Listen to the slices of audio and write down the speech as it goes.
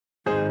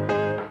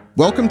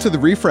Welcome to The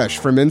Refresh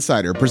from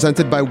Insider,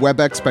 presented by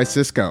WebEx by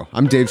Cisco.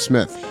 I'm Dave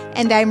Smith.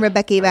 And I'm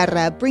Rebecca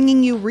Ibarra,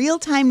 bringing you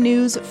real-time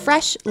news,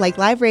 fresh like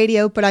live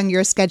radio, but on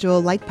your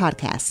schedule like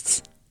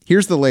podcasts.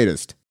 Here's the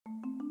latest.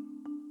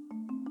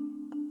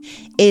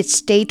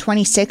 It's day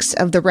 26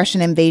 of the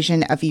Russian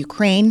invasion of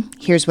Ukraine.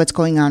 Here's what's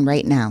going on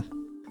right now.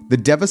 The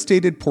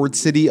devastated port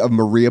city of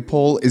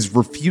Mariupol is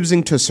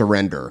refusing to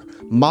surrender.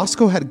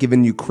 Moscow had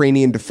given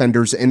Ukrainian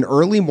defenders an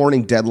early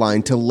morning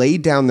deadline to lay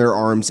down their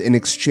arms in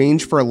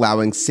exchange for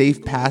allowing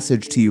safe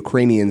passage to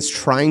Ukrainians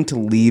trying to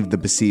leave the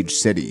besieged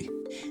city.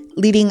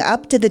 Leading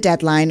up to the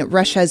deadline,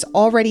 Russia's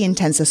already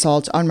intense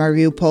assault on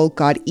Mariupol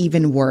got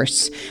even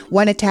worse.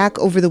 One attack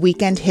over the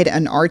weekend hit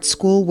an art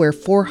school where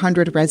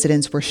 400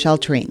 residents were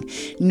sheltering.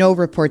 No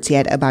reports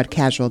yet about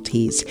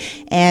casualties.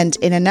 And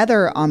in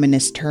another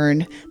ominous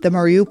turn, the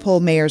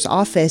Mariupol mayor's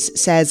office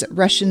says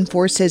Russian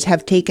forces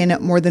have taken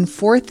more than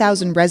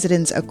 4,000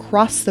 residents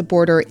across the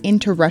border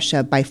into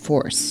Russia by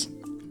force.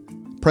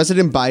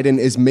 President Biden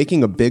is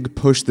making a big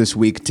push this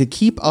week to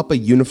keep up a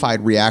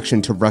unified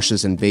reaction to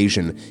Russia's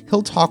invasion.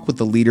 He'll talk with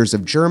the leaders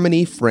of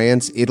Germany,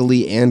 France,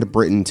 Italy, and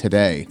Britain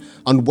today.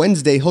 On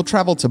Wednesday, he'll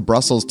travel to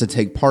Brussels to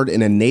take part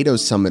in a NATO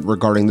summit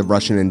regarding the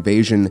Russian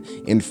invasion.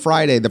 And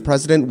Friday, the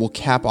president will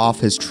cap off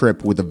his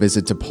trip with a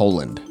visit to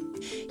Poland.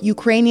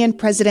 Ukrainian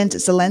President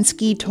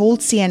Zelensky told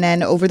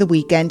CNN over the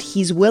weekend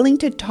he's willing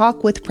to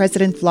talk with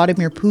President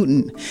Vladimir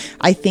Putin.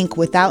 I think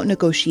without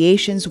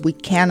negotiations, we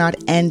cannot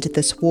end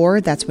this war.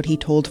 That's what he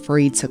told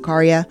Fareed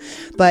Zakaria.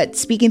 But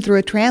speaking through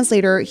a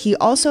translator, he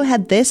also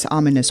had this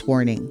ominous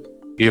warning.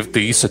 If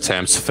these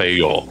attempts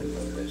fail,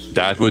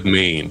 that would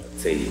mean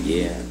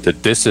that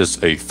this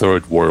is a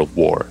third world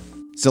war.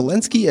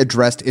 Zelensky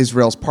addressed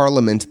Israel's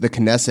parliament, the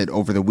Knesset,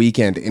 over the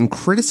weekend and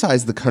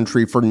criticized the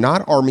country for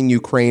not arming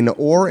Ukraine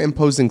or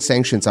imposing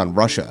sanctions on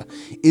Russia.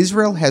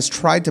 Israel has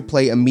tried to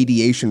play a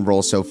mediation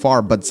role so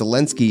far, but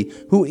Zelensky,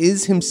 who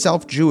is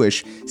himself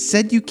Jewish,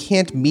 said you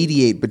can't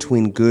mediate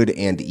between good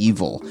and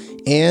evil.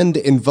 And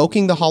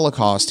invoking the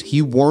Holocaust,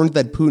 he warned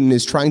that Putin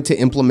is trying to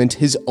implement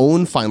his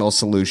own final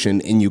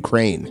solution in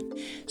Ukraine.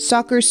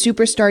 Soccer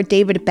superstar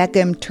David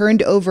Beckham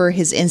turned over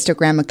his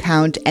Instagram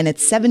account and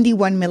its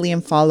 71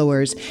 million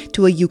followers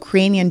to a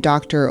Ukrainian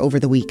doctor over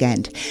the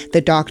weekend.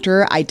 The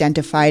doctor,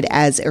 identified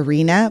as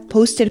Irina,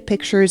 posted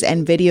pictures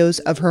and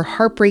videos of her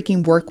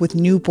heartbreaking work with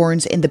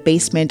newborns in the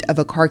basement of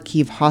a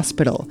Kharkiv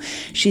hospital.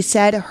 She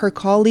said her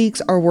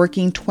colleagues are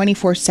working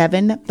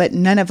 24/7, but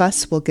none of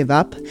us will give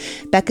up.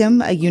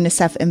 Beckham, a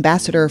UNICEF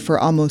ambassador for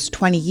almost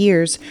 20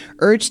 years,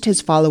 urged his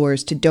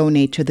followers to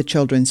donate to the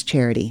children's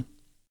charity.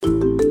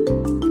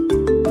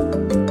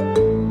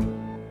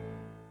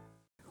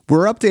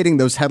 We're updating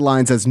those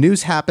headlines as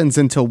news happens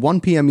until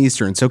 1 p.m.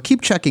 Eastern, so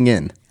keep checking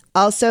in.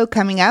 Also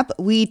coming up,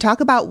 we talk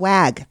about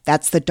WAG.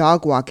 That's the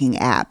dog walking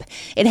app.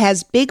 It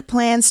has big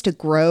plans to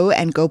grow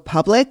and go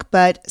public,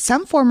 but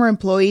some former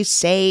employees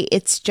say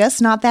it's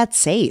just not that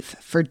safe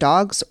for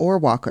dogs or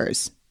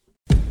walkers.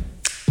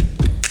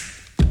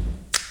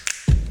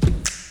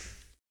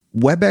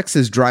 WebEx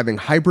is driving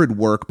hybrid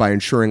work by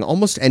ensuring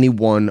almost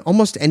anyone,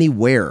 almost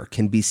anywhere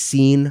can be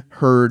seen,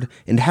 heard,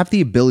 and have the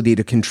ability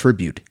to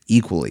contribute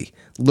equally.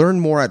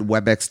 Learn more at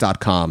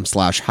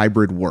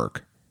webex.com/hybridwork.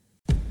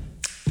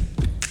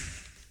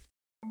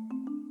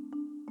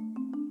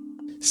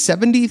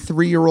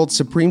 73-year-old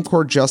Supreme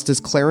Court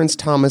Justice Clarence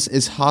Thomas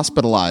is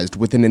hospitalized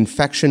with an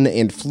infection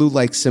and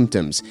flu-like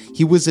symptoms.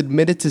 He was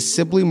admitted to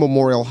Sibley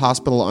Memorial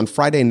Hospital on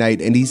Friday night,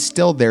 and he's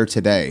still there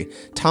today.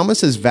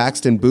 Thomas is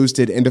vaxxed and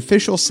boosted, and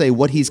officials say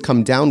what he's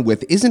come down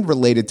with isn't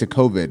related to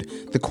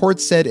COVID. The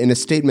court said in a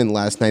statement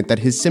last night that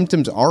his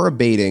symptoms are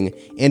abating,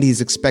 and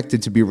he's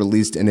expected to be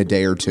released in a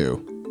day or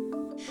two.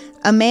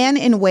 A man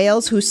in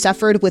Wales who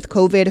suffered with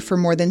COVID for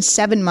more than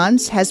 7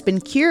 months has been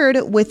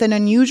cured with an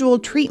unusual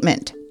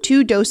treatment.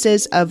 2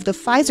 doses of the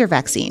Pfizer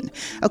vaccine.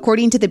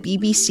 According to the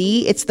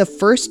BBC, it's the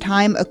first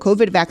time a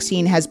COVID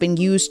vaccine has been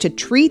used to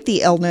treat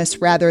the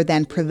illness rather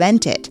than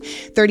prevent it.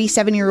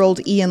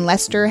 37-year-old Ian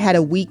Lester had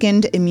a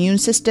weakened immune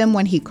system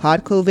when he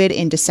caught COVID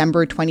in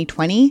December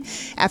 2020.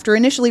 After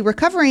initially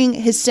recovering,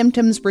 his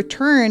symptoms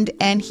returned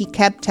and he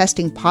kept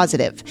testing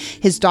positive.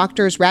 His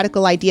doctor's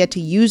radical idea to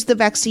use the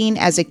vaccine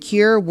as a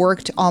cure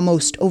worked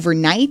almost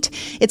overnight.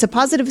 It's a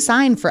positive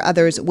sign for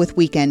others with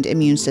weakened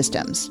immune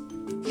systems.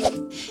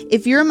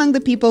 If you're among the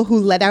people who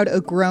let out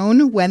a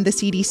groan when the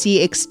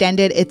CDC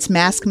extended its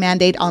mask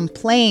mandate on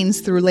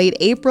planes through late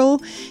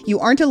April, you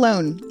aren't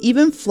alone.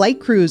 Even flight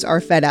crews are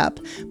fed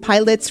up.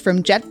 Pilots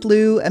from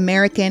JetBlue,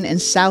 American,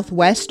 and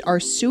Southwest are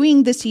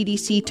suing the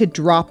CDC to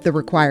drop the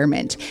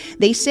requirement.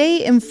 They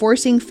say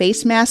enforcing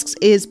face masks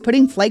is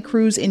putting flight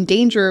crews in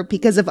danger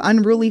because of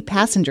unruly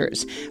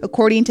passengers.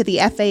 According to the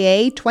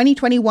FAA,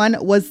 2021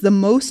 was the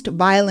most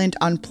violent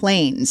on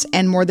planes,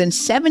 and more than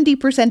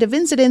 70% of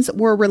incidents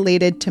were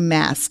related to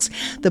masks.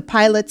 The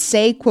pilots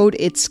say, quote,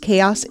 "It's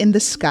chaos in the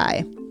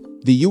sky."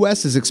 The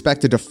U.S. is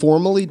expected to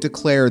formally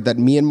declare that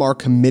Myanmar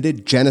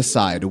committed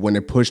genocide when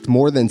it pushed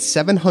more than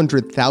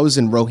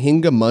 700,000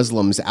 Rohingya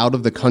Muslims out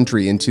of the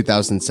country in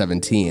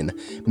 2017.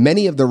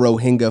 Many of the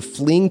Rohingya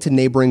fleeing to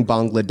neighboring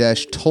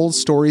Bangladesh told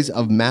stories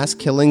of mass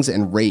killings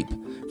and rape.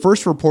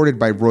 First reported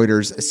by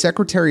Reuters,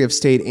 Secretary of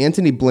State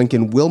Antony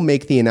Blinken will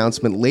make the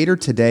announcement later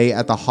today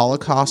at the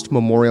Holocaust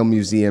Memorial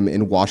Museum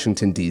in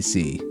Washington,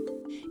 D.C.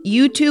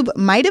 YouTube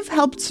might have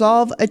helped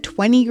solve a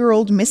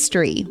 20-year-old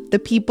mystery. The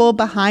people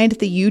behind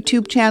the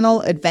YouTube channel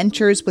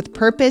Adventures with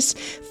Purpose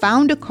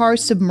found a car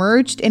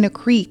submerged in a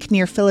creek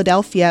near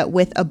Philadelphia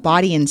with a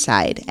body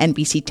inside,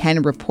 NBC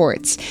 10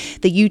 reports.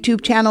 The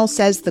YouTube channel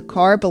says the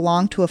car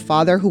belonged to a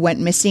father who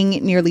went missing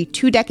nearly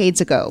 2 decades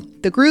ago.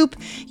 The group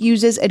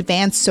uses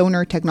advanced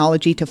sonar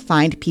technology to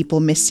find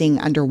people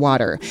missing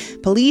underwater.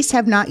 Police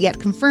have not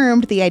yet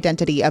confirmed the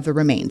identity of the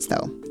remains,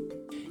 though.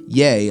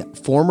 Ye,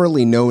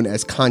 formerly known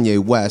as Kanye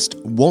West,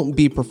 won't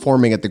be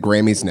performing at the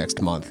Grammys next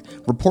month.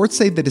 Reports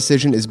say the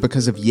decision is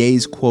because of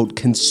Ye's, quote,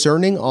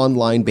 concerning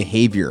online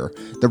behavior.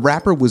 The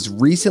rapper was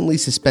recently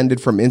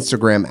suspended from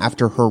Instagram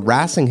after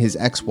harassing his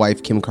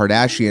ex-wife Kim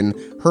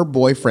Kardashian, her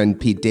boyfriend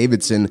Pete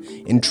Davidson,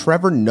 and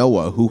Trevor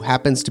Noah, who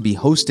happens to be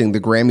hosting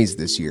the Grammys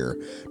this year.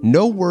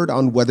 No word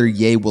on whether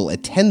Ye will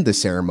attend the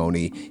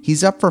ceremony.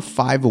 He's up for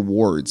 5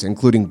 awards,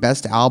 including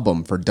Best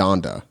Album for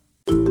Donda.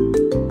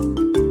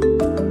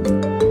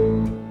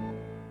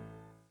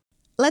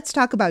 Let's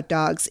talk about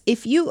dogs.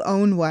 If you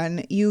own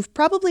one, you've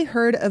probably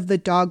heard of the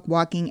dog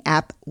walking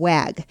app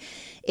Wag.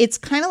 It's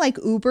kind of like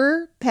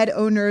Uber. Pet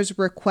owners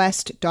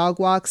request dog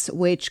walks,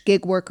 which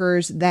gig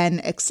workers then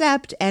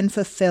accept and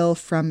fulfill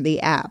from the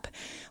app.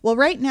 Well,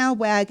 right now,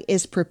 Wag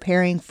is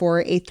preparing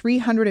for a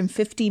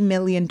 $350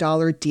 million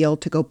deal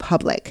to go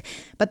public,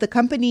 but the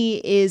company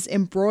is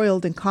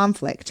embroiled in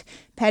conflict.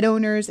 Pet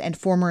owners and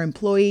former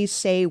employees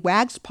say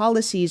Wag's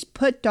policies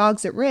put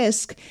dogs at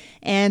risk,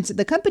 and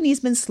the company's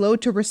been slow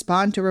to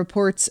respond to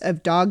reports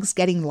of dogs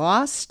getting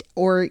lost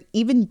or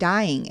even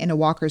dying in a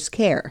walker's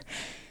care.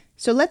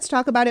 So let's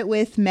talk about it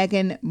with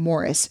Megan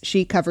Morris.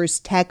 She covers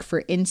tech for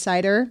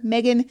Insider.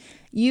 Megan,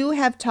 you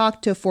have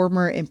talked to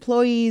former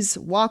employees,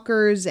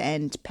 walkers,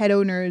 and pet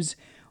owners.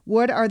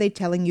 What are they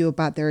telling you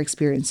about their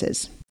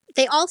experiences?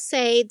 They all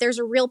say there's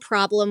a real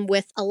problem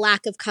with a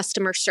lack of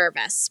customer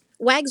service.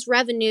 Wag's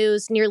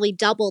revenues nearly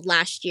doubled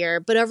last year,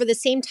 but over the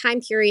same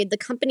time period, the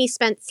company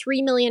spent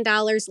 $3 million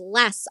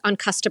less on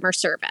customer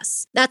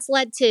service. That's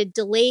led to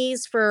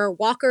delays for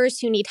walkers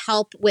who need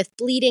help with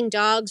bleeding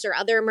dogs or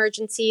other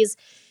emergencies.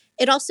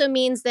 It also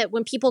means that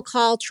when people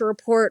call to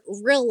report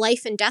real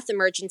life and death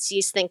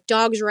emergencies, think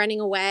dogs running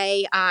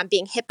away,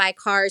 being hit by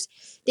cars,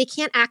 they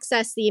can't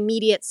access the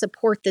immediate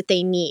support that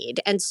they need.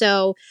 And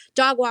so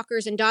dog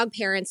walkers and dog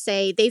parents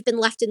say they've been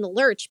left in the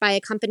lurch by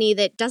a company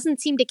that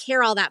doesn't seem to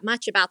care all that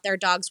much about their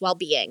dog's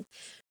well-being.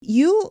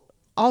 You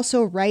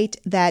also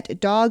write that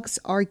dogs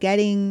are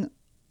getting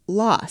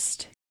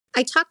lost.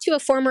 I talked to a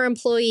former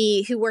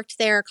employee who worked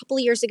there a couple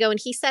of years ago, and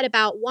he said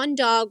about 1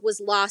 dog was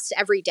lost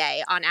every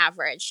day on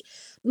average.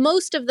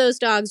 Most of those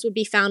dogs would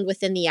be found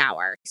within the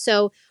hour.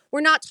 So we're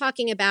not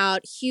talking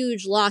about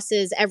huge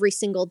losses every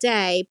single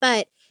day,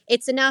 but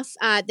it's enough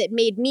that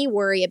made me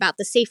worry about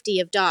the safety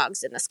of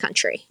dogs in this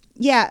country.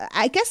 Yeah,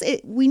 I guess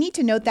we need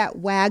to note that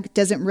WAG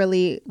doesn't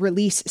really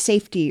release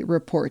safety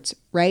reports,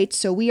 right?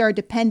 So we are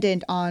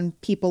dependent on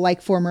people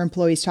like former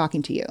employees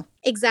talking to you.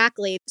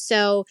 Exactly.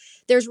 So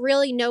there's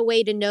really no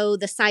way to know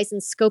the size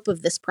and scope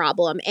of this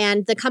problem,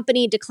 and the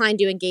company declined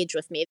to engage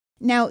with me.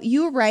 Now,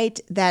 you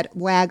write that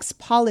WAG's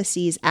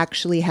policies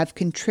actually have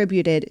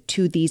contributed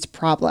to these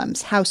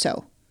problems. How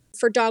so?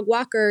 For dog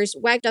walkers,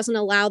 WAG doesn't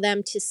allow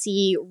them to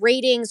see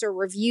ratings or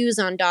reviews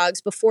on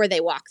dogs before they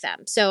walk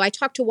them. So I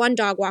talked to one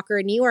dog walker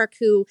in New York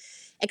who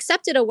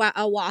accepted a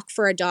walk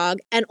for a dog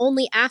and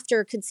only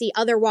after could see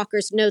other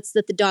walkers' notes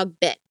that the dog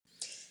bit.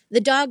 The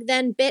dog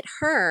then bit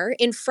her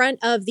in front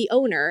of the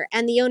owner,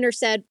 and the owner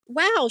said,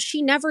 "Wow,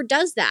 she never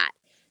does that."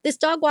 This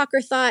dog walker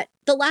thought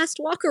the last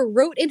walker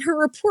wrote in her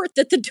report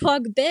that the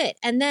dog bit.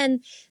 And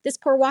then this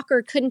poor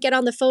walker couldn't get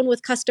on the phone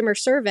with customer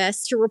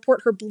service to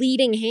report her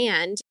bleeding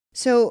hand.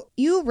 So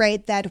you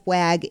write that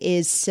WAG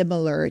is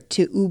similar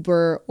to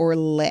Uber or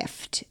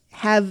Lyft.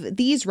 Have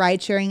these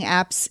ride-sharing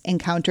apps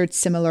encountered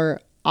similar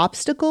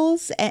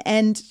obstacles?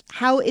 And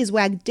how is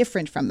WAG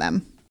different from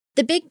them?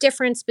 The big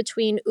difference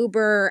between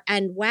Uber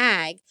and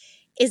WAG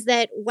is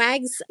that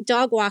WAG's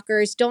dog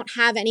walkers don't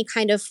have any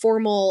kind of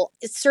formal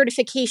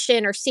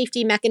certification or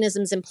safety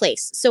mechanisms in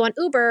place. So on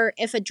Uber,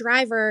 if a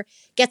driver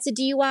gets a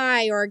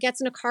DUI or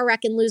gets in a car wreck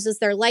and loses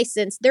their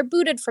license, they're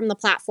booted from the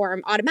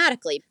platform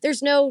automatically.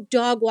 There's no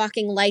dog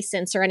walking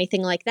license or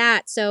anything like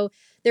that. So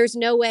there's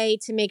no way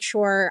to make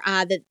sure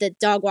that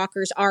dog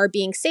walkers are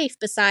being safe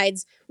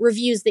besides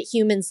reviews that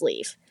humans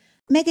leave.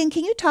 Megan,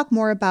 can you talk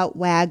more about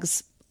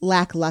WAG's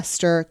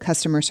lackluster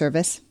customer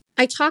service?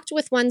 I talked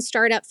with one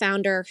startup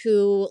founder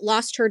who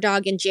lost her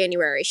dog in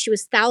January. She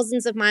was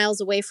thousands of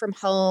miles away from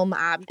home,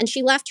 and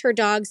she left her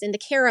dogs in the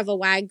care of a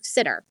WAG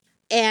sitter.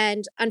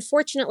 And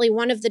unfortunately,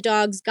 one of the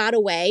dogs got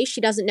away. She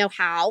doesn't know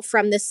how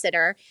from this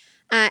sitter.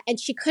 and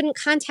she couldn't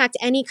contact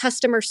any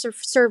customer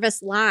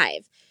service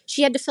live.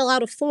 She had to fill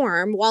out a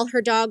form while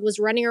her dog was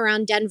running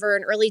around Denver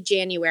in early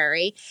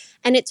January,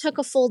 and it took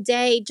a full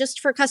day just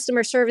for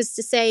customer service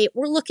to say,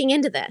 we're looking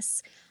into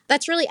this.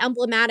 That's really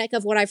emblematic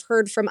of what I've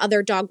heard from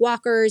other dog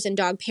walkers and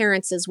dog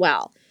parents as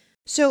well.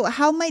 So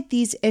how might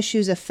these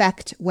issues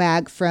affect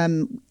WAG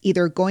from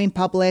either going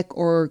public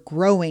or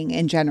growing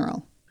in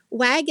general?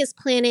 WAG is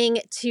planning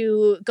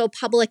to go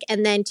public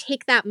and then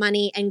take that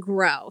money and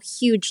grow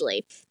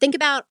hugely. Think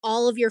about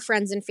all of your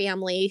friends and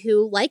family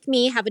who, like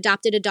me, have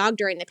adopted a dog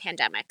during the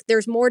pandemic.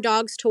 There's more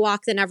dogs to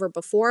walk than ever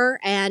before,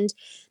 and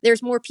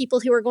there's more people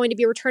who are going to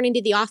be returning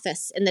to the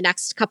office in the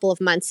next couple of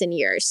months and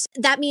years.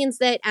 That means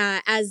that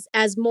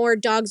as more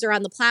dogs are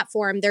on the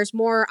platform, there's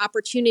more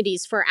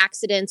opportunities for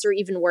accidents or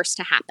even worse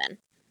to happen.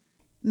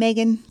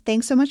 Megan,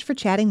 thanks so much for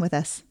chatting with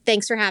us.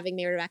 Thanks for having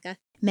me, Rebecca.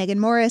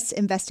 Megan Morris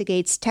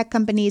investigates tech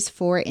companies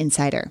for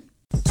Insider.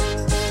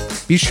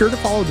 Be sure to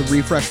follow The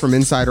Refresh from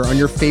Insider on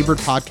your favorite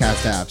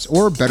podcast apps,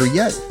 or better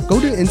yet,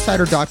 go to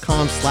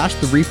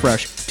insider.com/The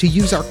Refresh to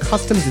use our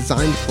custom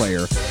designed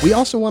player. We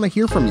also want to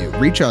hear from you.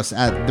 Reach us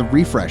at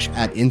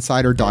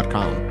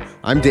therefresh@insider.com.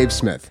 I'm Dave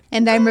Smith.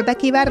 And I'm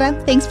Rebecca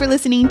Ibarra. Thanks for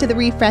listening to The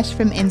Refresh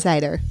from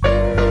Insider.